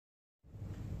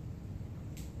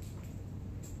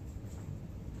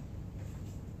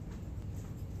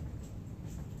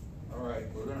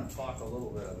we're going to talk a little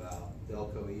bit about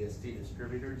Delco EST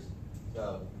Distributors.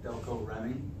 So Delco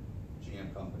Remy,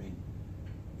 GM company.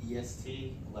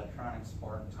 EST, electronic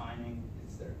spark timing,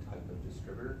 is their type of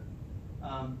distributor.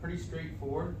 Pretty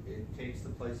straightforward. It takes the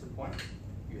place of point.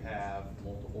 You have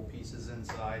multiple pieces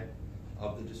inside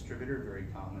of the distributor, very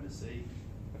common to see.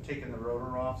 I've taken the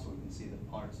rotor off so we can see the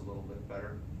parts a little bit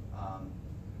better.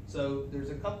 So there's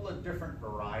a couple of different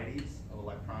varieties of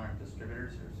electronic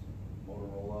distributors. There's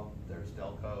Motorola, there's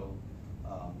Delco,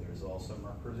 there's also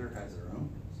MerCruiser has their own.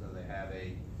 So they have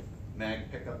a mag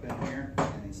pickup in here,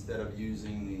 and instead of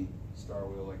using the star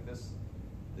wheel like this,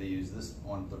 they use this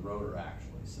on the rotor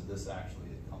actually. So this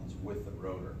actually, it comes with the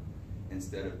rotor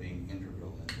instead of being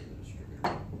integral into the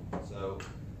distributor. So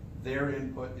their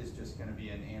input is just going to be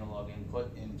an analog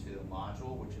input into the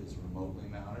module, which is remotely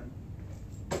mounted.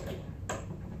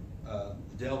 The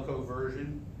Delco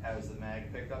version has the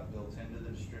mag pickup built into the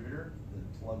distributor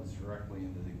that plugs directly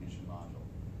into the ignition module.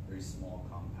 Very small,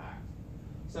 compact.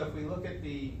 So if we look at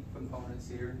the components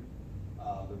here,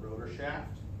 the rotor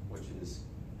shaft, which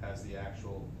has the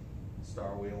actual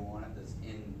star wheel on it, that's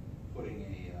putting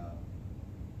a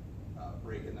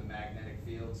break in the magnetic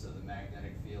field. So the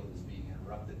magnetic field is being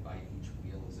interrupted by each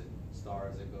wheel as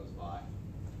it goes by.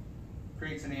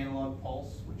 Creates an analog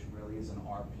pulse, which really is an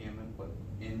RPM input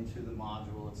into the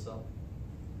module itself.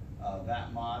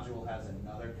 That module has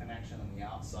another connection on the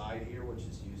outside here, which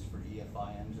is used for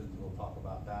EFI engines. We'll talk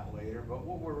about that later. But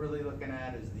what we're really looking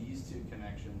at is these two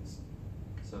connections.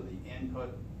 So the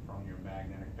input from your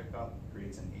magnetic pickup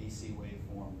creates an AC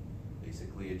waveform.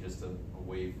 Basically, it's just a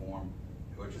waveform,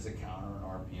 which is a counter and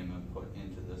RPM input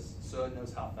into this, so it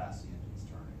knows how fast the engine's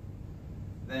turning.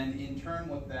 Then in turn,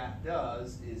 what that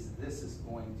does is this is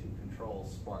going to control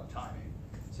spark timing.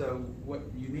 So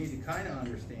what you need to kind of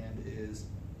understand is,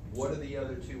 what are the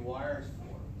other two wires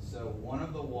for? So one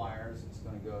of the wires is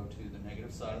going to go to the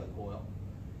negative side of the coil.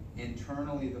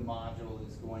 Internally, the module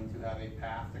is going to have a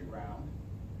path to ground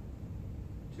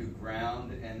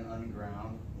and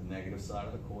unground the negative side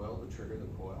of the coil to trigger the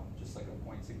coil, just like a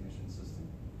points ignition system.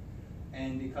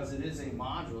 And because it is a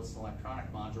module, it's an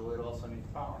electronic module, it also needs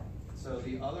power. So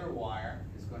the other wire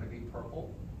is going to be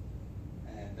purple,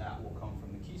 and that will come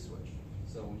from the key switch.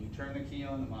 So when you turn the key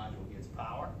on, the module gets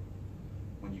power.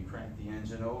 When you crank the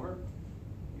engine over,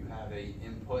 you have an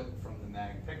input from the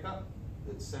mag pickup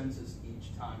that senses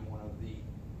each time one of the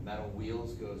metal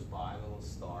wheels goes by, the little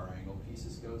star angle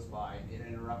pieces goes by, it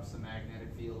interrupts the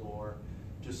magnetic field or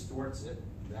distorts it.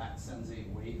 That sends a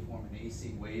waveform, an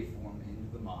AC waveform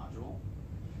into the module.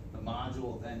 The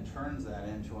module then turns that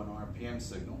into an RPM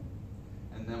signal.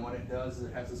 And then what it does is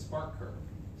it has a spark curve.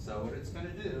 So what it's going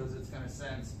to do is it's going to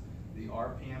sense the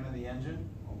RPM of the engine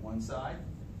on one side.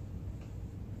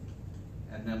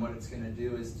 And then what it's going to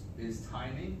do is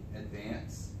timing,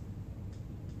 advance.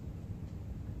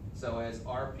 So as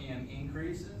RPM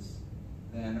increases,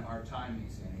 then our timing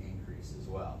is going to increase as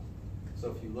well.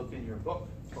 So if you look in your book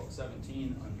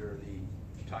 17, under the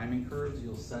timing curves,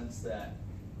 you'll sense that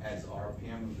as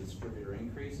RPM of the distributor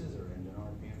increases, or engine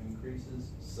RPM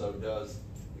increases, so does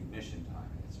ignition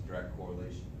timing. It's a direct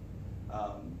correlation.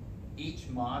 Each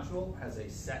module has a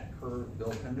set curve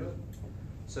built into it.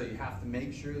 So you have to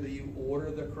make sure that you order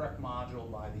the correct module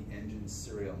by the engine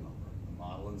serial number, the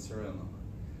model and serial number.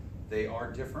 They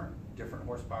are different. Different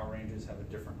horsepower ranges have a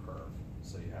different curve.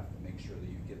 So you have to make sure that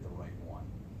you get the right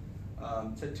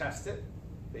one. To test it,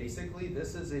 basically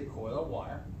this is a coil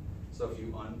wire. So if you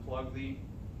unplug the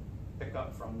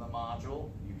pickup from the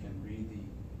module, you can read the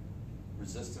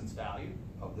resistance value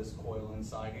of this coil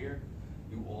inside here.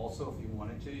 You also, if you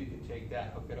wanted to, you could take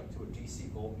that, hook it up to a DC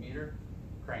voltmeter,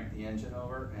 crank the engine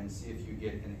over, and see if you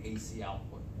get an AC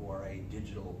output or a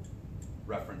digital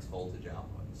reference voltage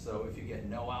output. So if you get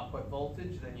no output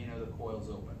voltage, then you know the coil's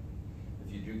open.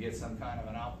 If you do get some kind of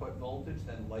an output voltage,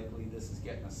 then likely this is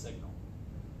getting a signal.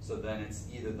 So then it's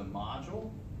either the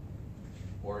module,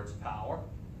 or it's power,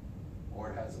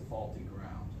 or it has a faulty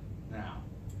ground. Now,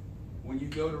 when you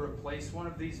go to replace one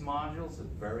of these modules,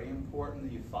 it's very important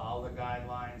that you follow the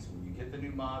guidelines. When you get the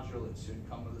new module, it should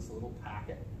come with this little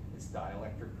packet. It's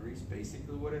dielectric grease.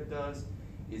 Basically what it does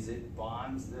is it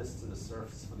bonds this to the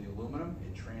surface of the aluminum.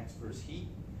 It transfers heat.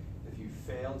 If you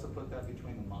fail to put that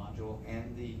between the module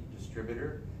and the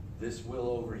distributor, this will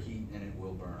overheat and it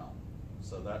will burn up.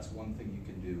 So that's one thing you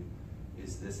can do,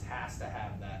 is this has to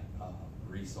have that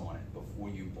grease on it before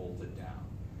you bolt it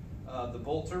down. The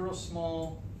bolts are real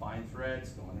small, fine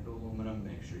threads going into aluminum.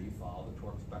 Make sure you follow the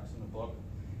torque specs in the book,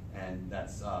 and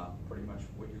that's pretty much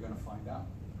what you're going to find out.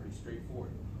 Pretty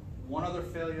straightforward. One other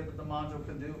failure that the module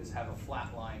can do is have a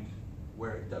flat line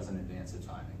where it doesn't advance the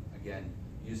timing. Again,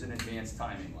 use an advanced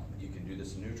timing light. You can do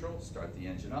this in neutral, start the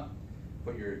engine up,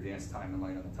 put your advanced timing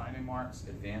light on the timing marks,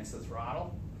 advance the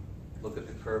throttle, look at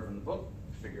the curve in the book,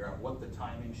 figure out what the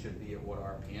timing should be at what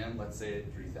RPM. Let's say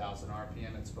at 3,000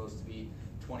 RPM it's supposed to be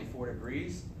 24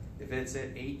 degrees. If it's at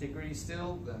 8 degrees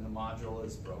still, then the module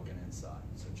is broken inside,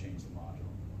 so change the module.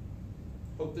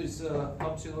 Hope this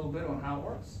helps you a little bit on how it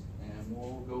works, and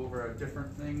we'll go over a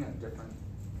different thing, a different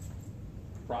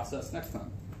process next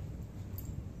time.